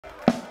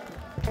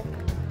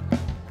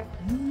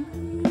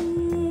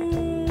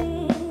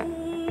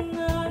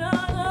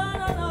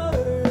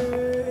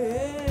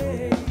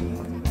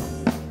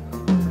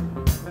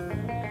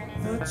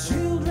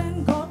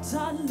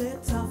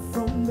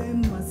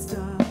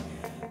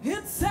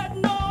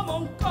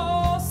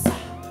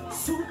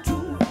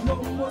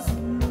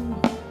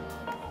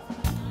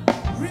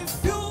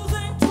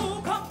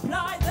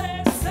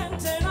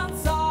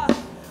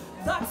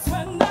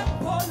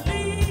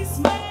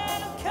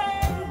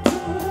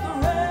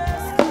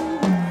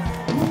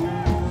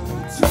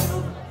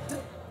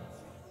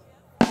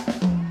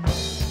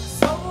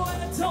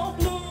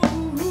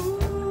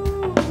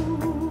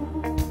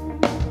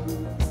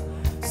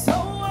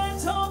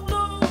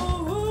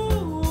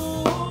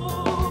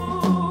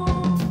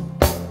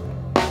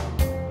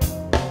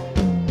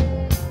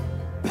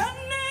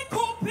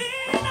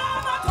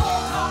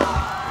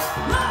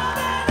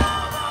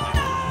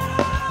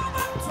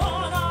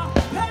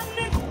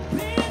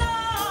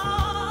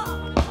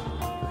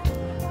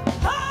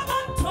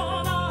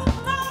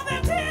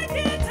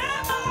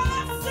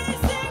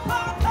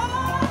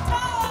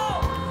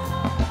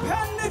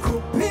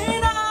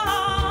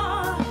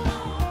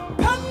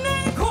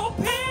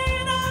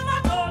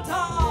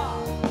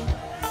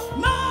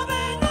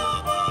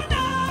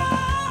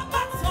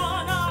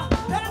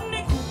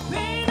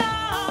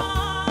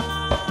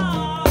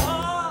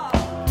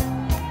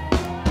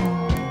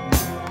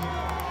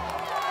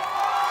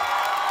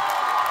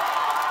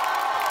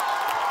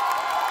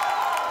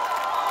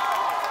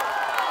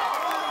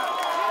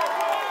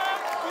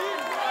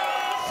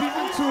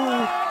Season 2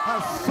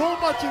 has so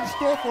much in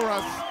store for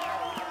us.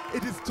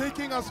 It is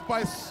taking us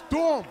by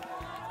storm.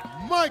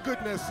 My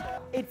goodness.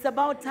 It's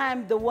about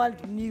time the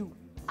world knew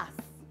us.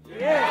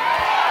 Yes.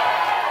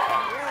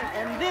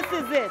 And this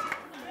is it.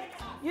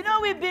 You know,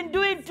 we've been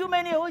doing too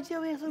many.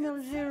 Excuse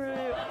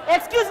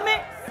me.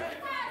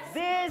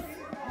 This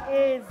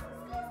is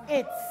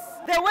it.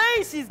 The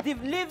way she's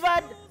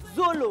delivered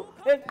Zulu.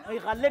 I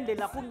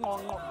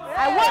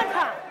want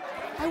her.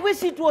 I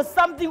wish it was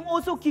something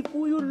also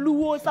Kikuyu,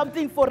 Luo,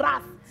 something for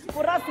us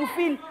to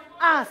feel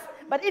us.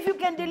 But if you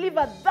can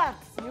deliver that,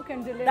 you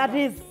can deliver. That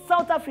is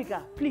South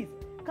Africa. Please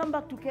come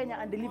back to Kenya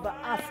and deliver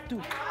us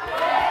too.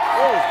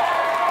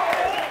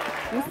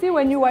 You see,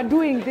 when you are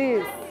doing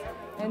this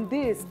and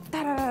this,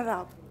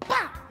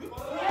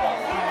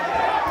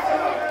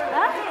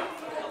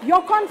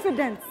 your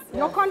confidence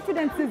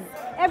is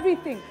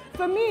everything.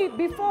 For me,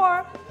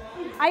 before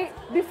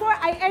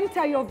I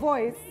enter your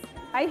voice,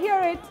 I hear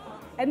it,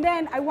 and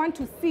then I want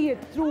to see it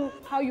through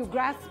how you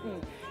grasp me.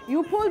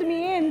 You pulled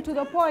me in to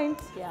the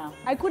point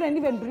I couldn't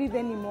even breathe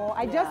anymore.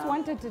 I just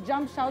wanted to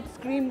jump, shout,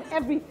 scream,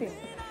 everything.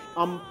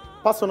 I'm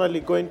personally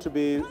going to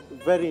be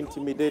very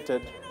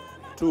intimidated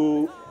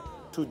to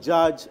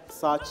judge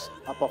such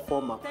a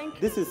performer.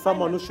 This is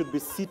someone who should be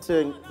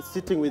sitting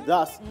with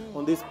us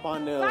on this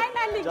panel.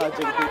 Finally,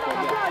 judging people.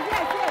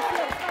 Yes.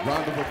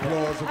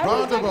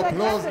 Round of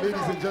applause,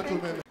 ladies and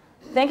gentlemen.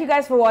 Thank you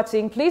guys for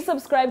watching. Please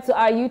subscribe to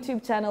our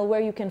YouTube channel where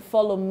you can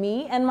follow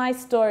me and my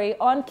story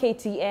on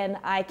KTN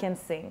I Can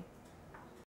Sing.